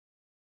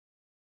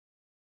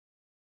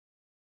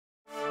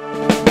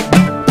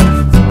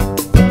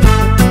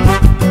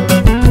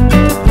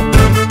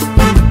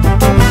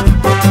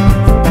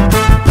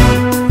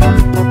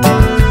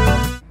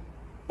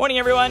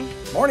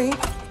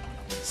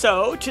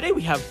So today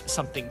we have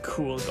something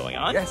cool going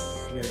on.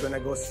 Yes, we are gonna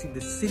go see the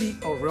city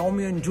of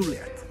Romeo and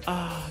Juliet.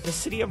 Ah, the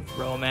city of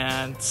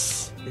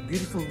romance. The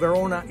beautiful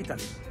Verona,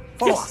 Italy.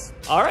 Follow us.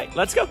 All right,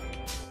 let's go.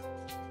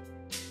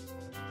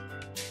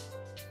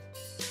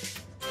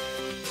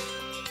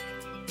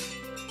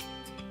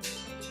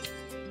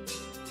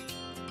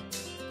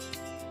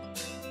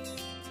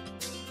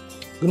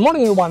 Good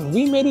morning, everyone.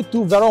 We made it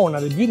to Verona,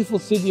 the beautiful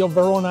city of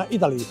Verona,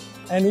 Italy.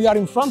 And we are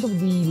in front of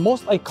the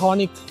most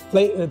iconic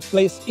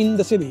place in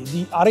the city,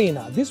 the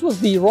Arena. This was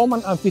the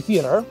Roman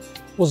amphitheater.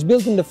 It was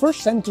built in the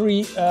 1st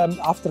century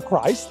after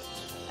Christ.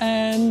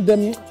 And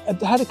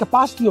it had a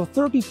capacity of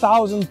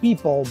 30,000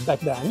 people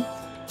back then.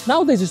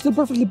 Nowadays, it's still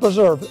perfectly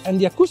preserved. And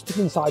the acoustic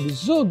inside is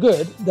so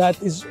good that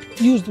it's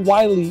used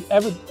widely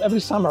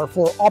every summer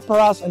for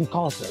operas and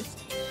concerts.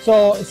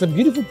 So it's a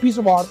beautiful piece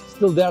of art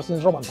still there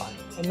since Roman time.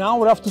 And now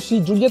we're off to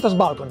see Giulietta's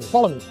balcony.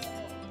 Follow me.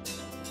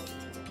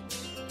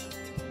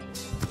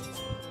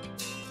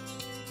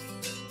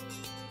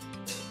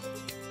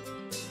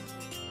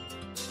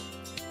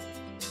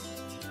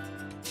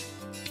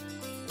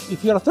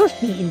 If you're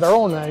thirsty in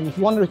Verona and if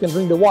you wonder if you can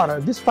drink the water,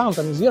 this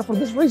fountain is here for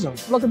this reason.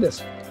 Look at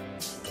this.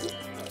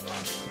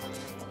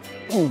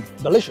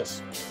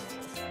 Delicious.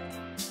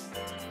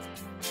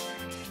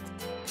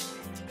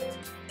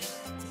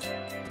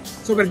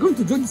 So we're going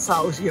to Giulietta's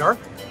house here.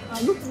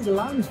 Look, the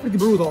line is pretty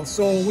brutal,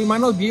 so we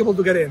might not be able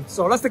to get in.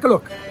 So let's take a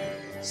look.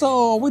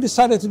 So we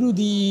decided to do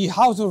the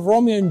house of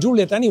Romeo and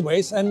Juliet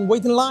anyways and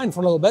wait in line for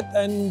a little bit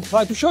and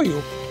try to show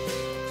you.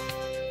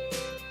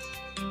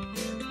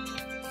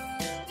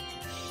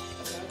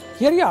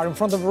 Here we are in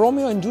front of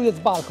Romeo and Juliet's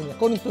balcony.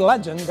 According to the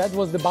legend, that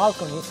was the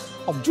balcony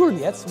of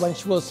Juliet's when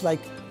she was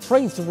like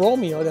praying to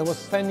Romeo that was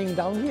standing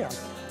down here.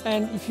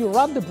 And if you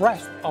rub the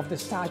breast of the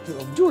statue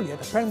of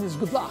Juliet, apparently it's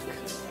good luck.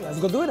 Let's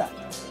go do that.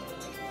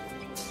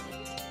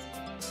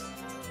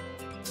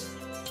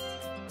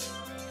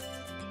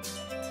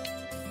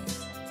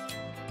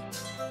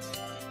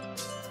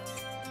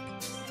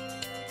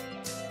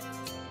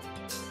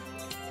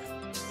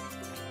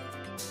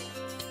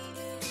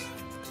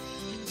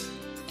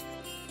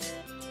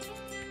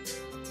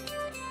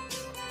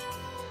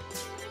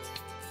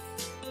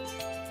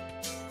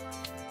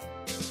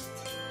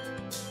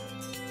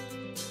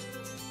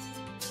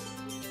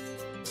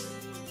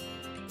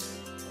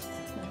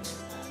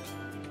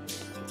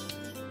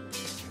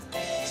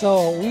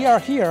 So we are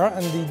here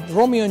on the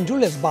Romeo and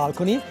Juliet's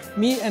balcony,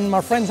 me and my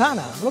friend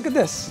Hannah. Look at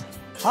this.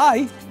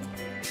 Hi.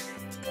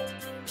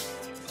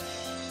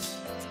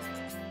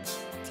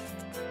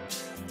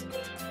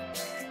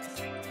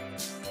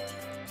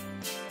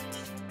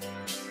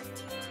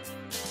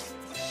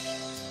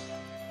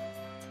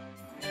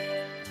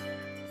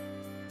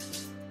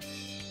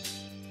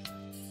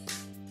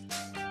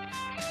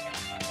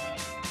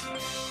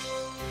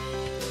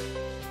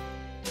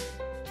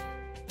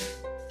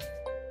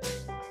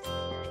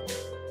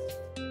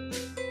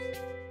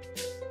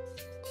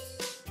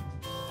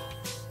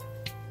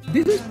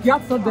 This is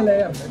Piazza delle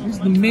Erbe. This is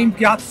the main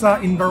piazza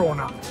in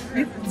Verona.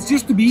 It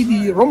used to be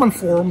the Roman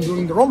Forum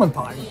during the Roman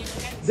time.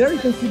 There you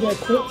can see the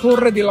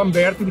Torre dei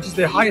Lamberti, which is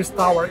the highest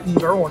tower in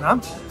Verona.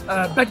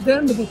 Back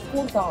then there was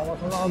 4 towers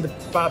around the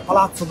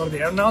palazzo over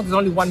there. Now there's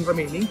only 1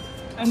 remaining.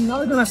 And now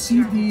we're gonna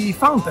see the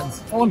fountains.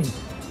 Follow me.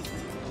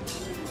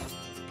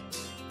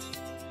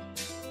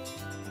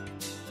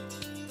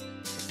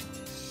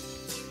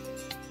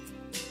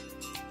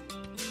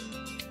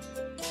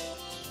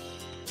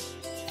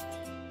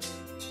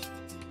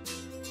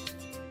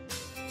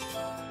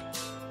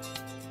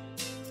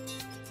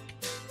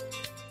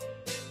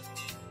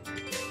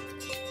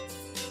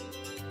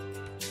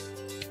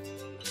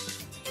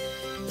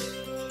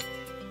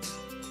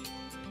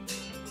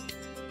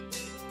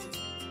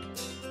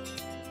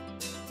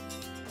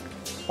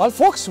 Well,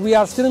 folks, we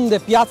are still in the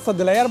Piazza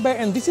delle Erbe,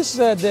 and this is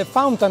the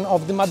fountain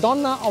of the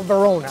Madonna of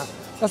Verona.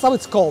 That's how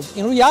it's called.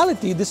 In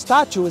reality, this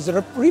statue is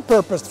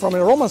repurposed from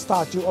a Roman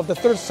statue of the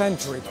 3rd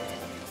century.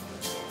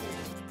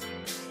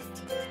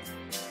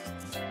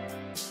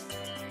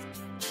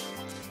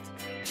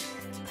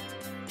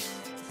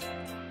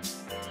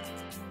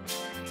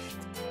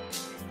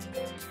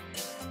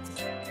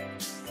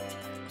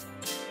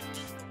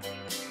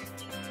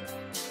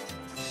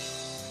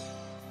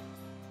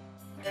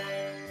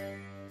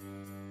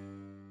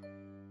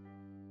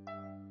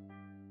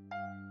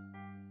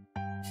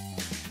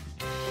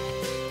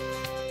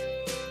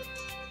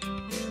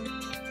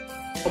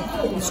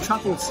 It's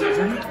truffle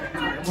season.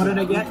 What did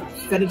I get?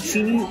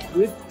 Fettuccine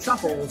with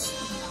truffles.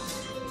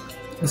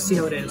 Let's see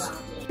how it is.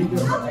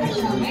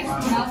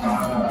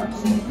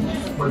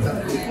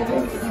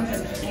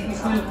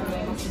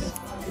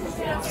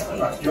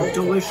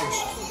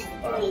 Delicious.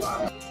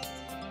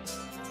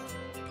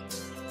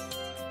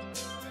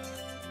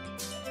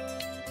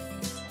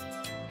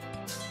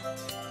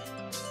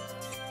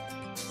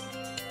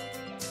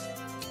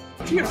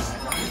 Cheers!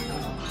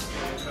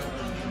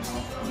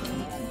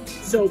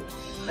 So,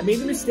 I made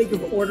the mistake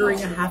of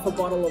ordering a half a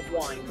bottle of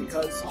wine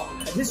because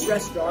at this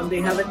restaurant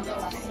they have it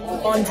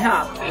on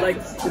tap, like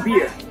the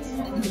beer.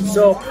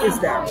 So it's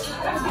that.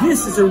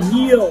 This is a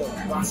real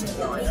glass of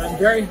wine. I'm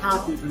very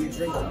happy to be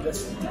drinking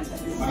this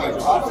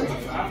one.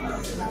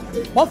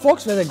 Well,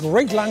 folks, we had a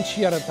great lunch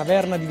here at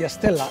Taverna di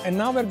Stella, and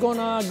now we're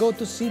gonna go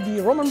to see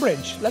the Roman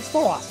bridge. Let's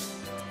follow us.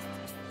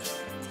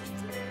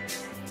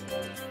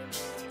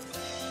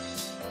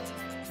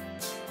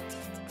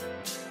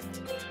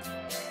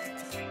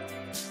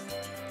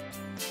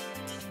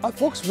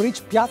 Folks, we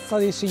reached Piazza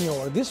dei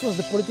Signori. This was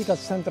the political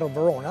center of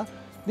Verona.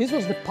 This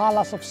was the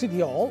palace of City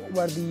Hall,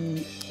 where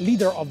the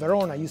leader of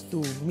Verona used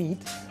to meet.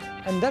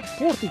 And that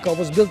portico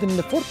was built in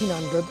the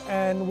 1400s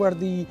and where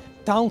the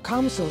town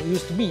council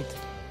used to meet.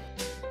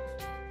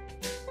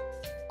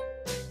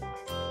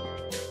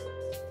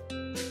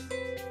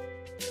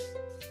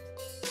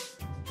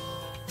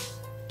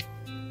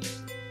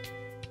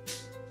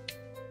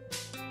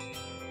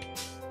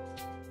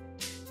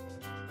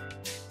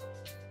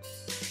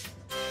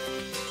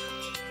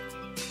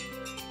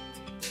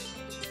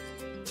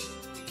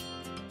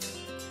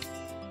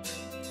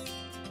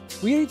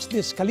 We reached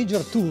the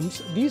Scaliger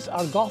tombs. These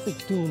are Gothic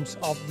tombs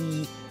of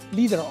the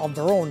leader of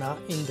Verona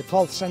in the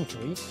 12th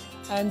century,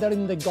 and they're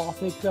in the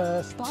Gothic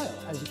style,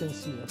 as you can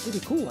see. They're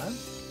pretty cool, eh?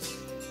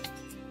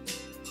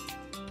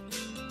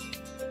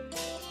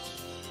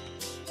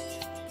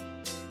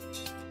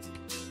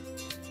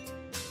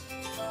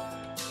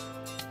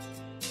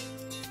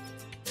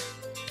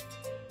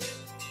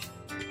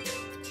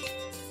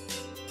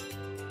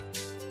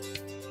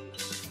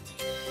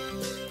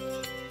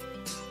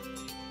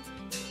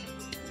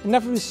 And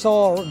after we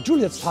saw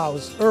Juliet's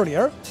house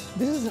earlier,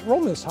 this is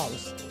Romeo's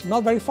house,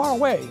 not very far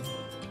away.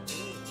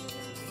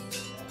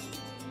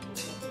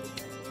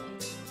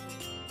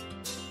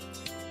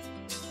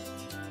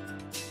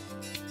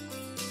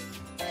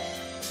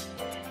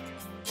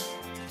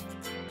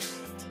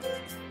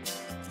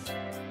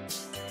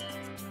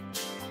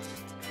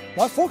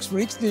 Well, folks,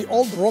 we reached the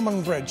old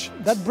Roman bridge.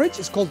 That bridge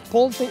is called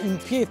Ponte in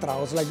Pietra,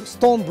 it was like a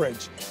stone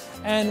bridge,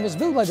 and was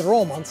built by the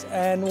Romans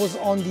and was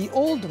on the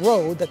old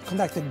road that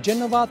connected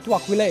Genova to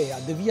Aquileia.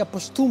 The Via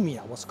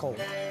Postumia was called.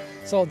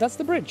 So that's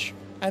the bridge,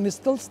 and it's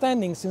still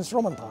standing since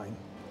Roman time.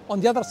 On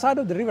the other side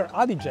of the river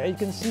Adige, you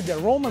can see the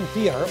Roman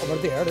theater over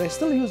there. They're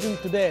still using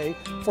today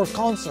for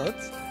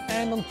concerts,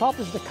 and on top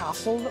is the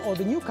castle or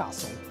the new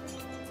castle.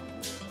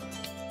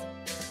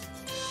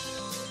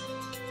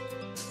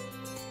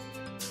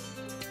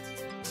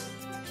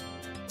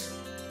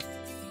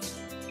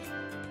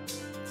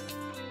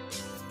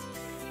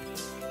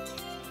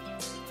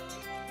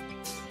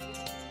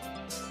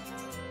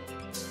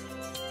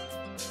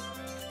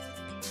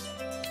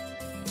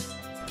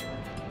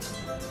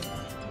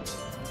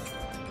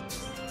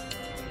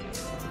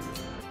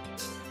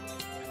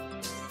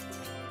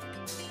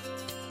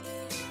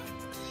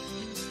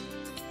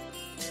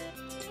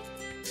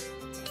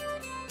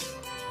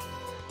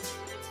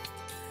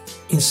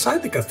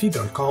 Inside the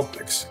cathedral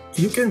complex,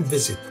 you can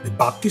visit the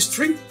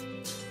baptistry,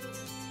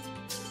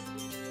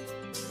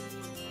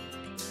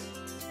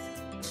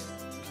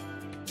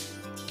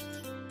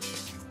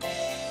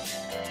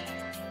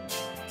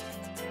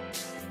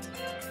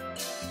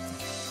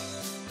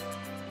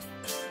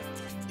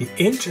 the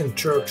ancient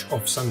church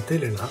of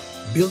Sant'Elena,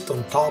 built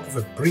on top of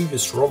a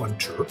previous Roman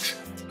church,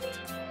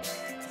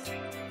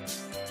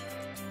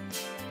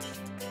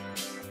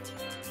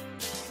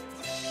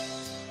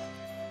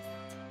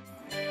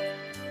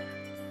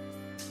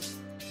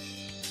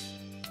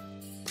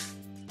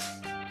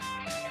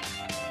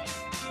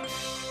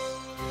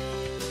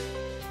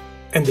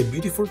 and the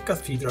beautiful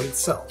cathedral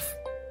itself.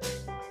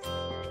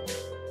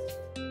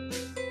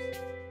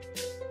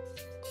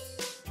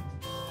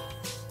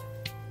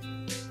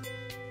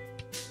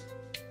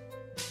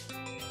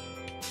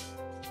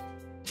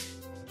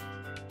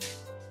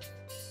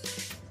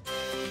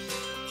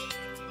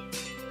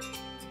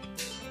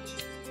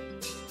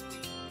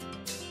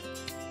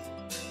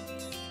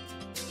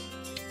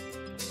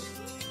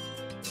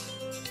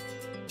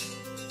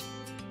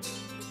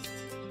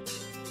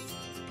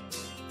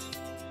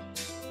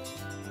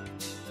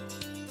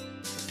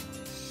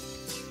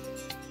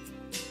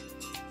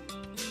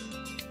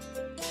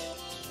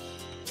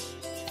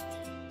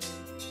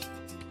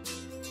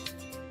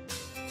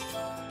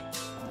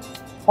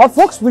 Well,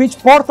 folks, we reached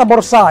Porta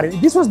Borsari.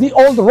 This was the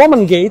old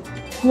Roman gate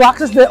to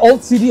access the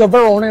old city of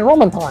Verona in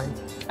Roman time,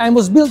 and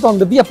was built on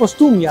the Via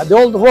Postumia, the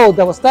old road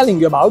I was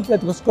telling you about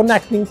that was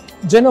connecting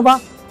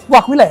Genova to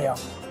Aquileia.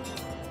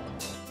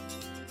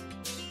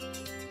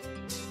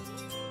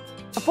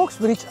 Folks,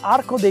 we reached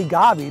Arco dei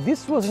Gavi.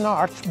 This was an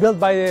arch built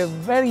by a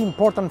very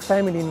important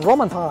family in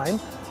Roman time,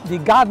 the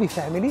Gavi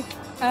family,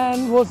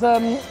 and was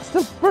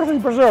still perfectly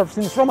preserved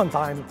since Roman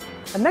time.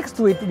 And next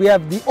to it we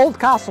have the old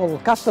castle,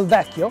 Castel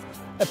Vecchio,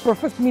 a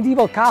perfect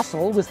medieval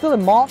castle with still a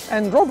moat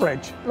and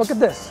drawbridge. Look at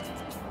this.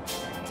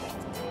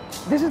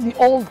 This is the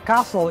old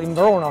castle in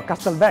Verona,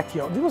 Castel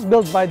Vecchio. This was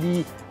built by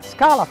the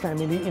Scala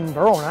family in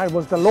Verona. It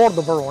was the Lord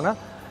of Verona,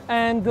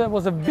 and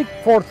was a big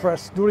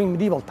fortress during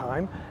medieval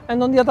time.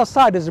 And on the other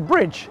side is a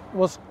bridge. It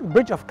was the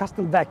bridge of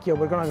Castel Vecchio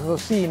we're going to go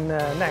see in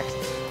next.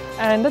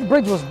 And that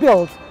bridge was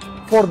built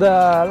for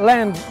the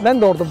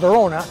landlord of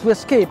Verona to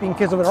escape in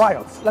case of the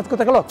riots. Let's go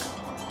take a look.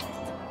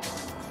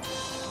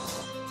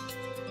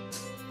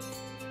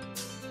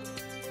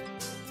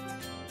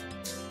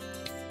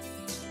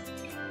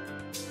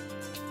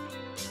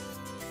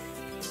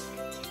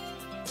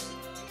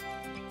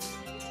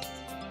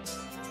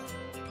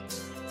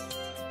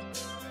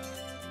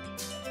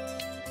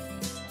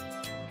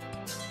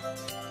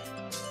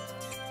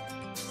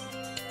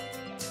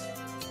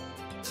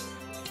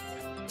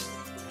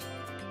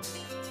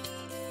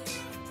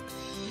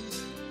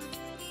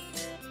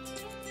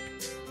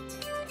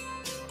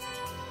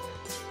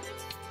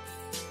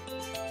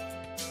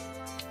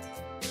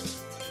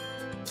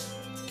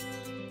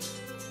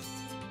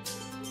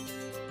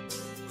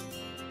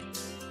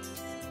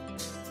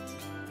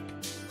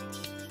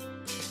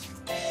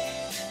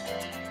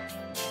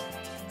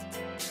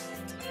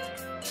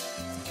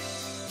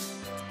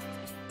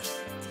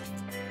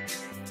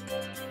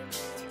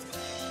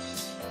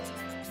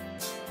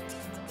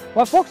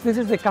 Well folks, this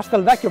is the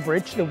Castel Vecchio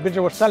bridge. The bridge I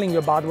was telling you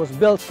about was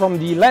built from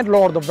the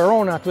landlord of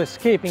Verona to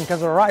escape in case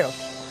of a riot.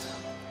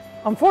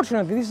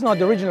 Unfortunately, this is not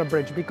the original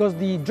bridge because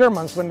the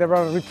Germans, when they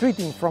were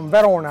retreating from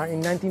Verona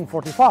in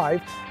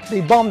 1945,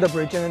 they bombed the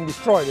bridge and then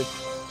destroyed it.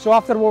 So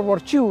after World War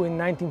II in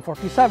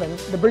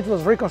 1947, the bridge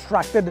was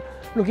reconstructed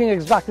looking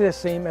exactly the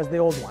same as the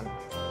old one.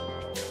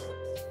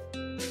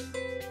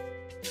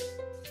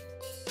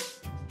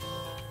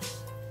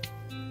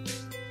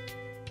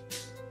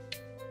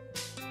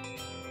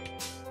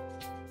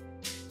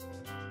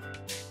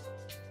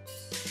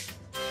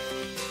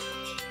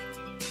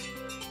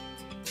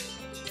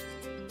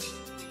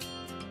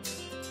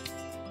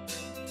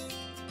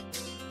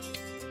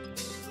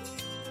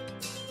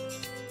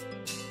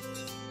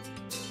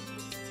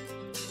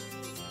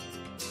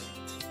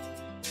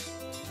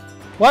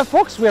 Well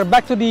folks, we are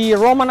back to the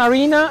Roman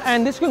arena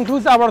and this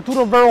concludes our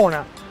tour of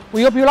Verona.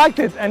 We hope you liked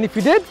it, and if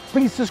you did,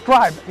 please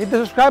subscribe. Hit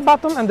the subscribe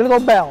button and the little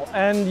bell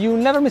and you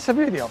never miss a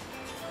video.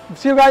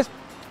 See you guys!